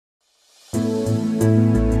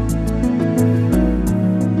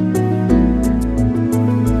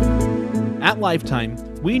Lifetime,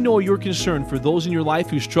 we know you're concerned for those in your life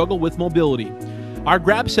who struggle with mobility. Our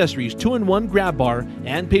Grab Accessories 2-in-1 grab bar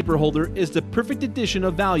and paper holder is the perfect addition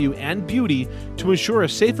of value and beauty to ensure a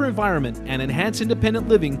safer environment and enhance independent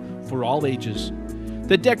living for all ages.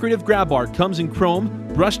 The decorative grab bar comes in chrome,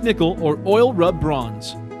 brushed nickel, or oil rub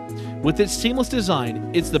bronze. With its seamless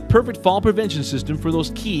design, it's the perfect fall prevention system for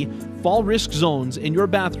those key fall risk zones in your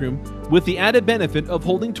bathroom, with the added benefit of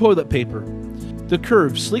holding toilet paper. The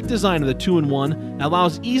curved, sleek design of the 2-in-1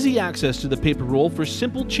 allows easy access to the paper roll for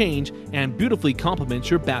simple change and beautifully complements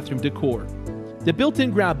your bathroom decor. The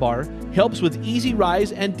built-in grab bar helps with easy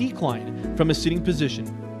rise and decline from a sitting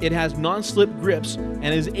position. It has non-slip grips and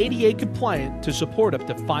is ADA compliant to support up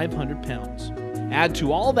to 500 pounds. Add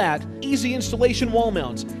to all that easy installation wall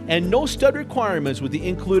mounts and no stud requirements with the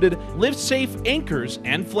included lift-safe anchors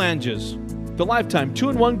and flanges. The Lifetime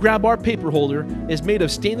 2-in-1 grab bar paper holder is made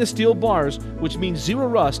of stainless steel bars, which means zero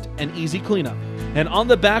rust and easy cleanup, and on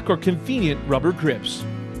the back are convenient rubber grips.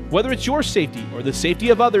 Whether it's your safety or the safety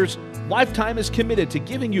of others, Lifetime is committed to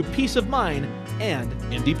giving you peace of mind and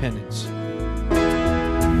independence.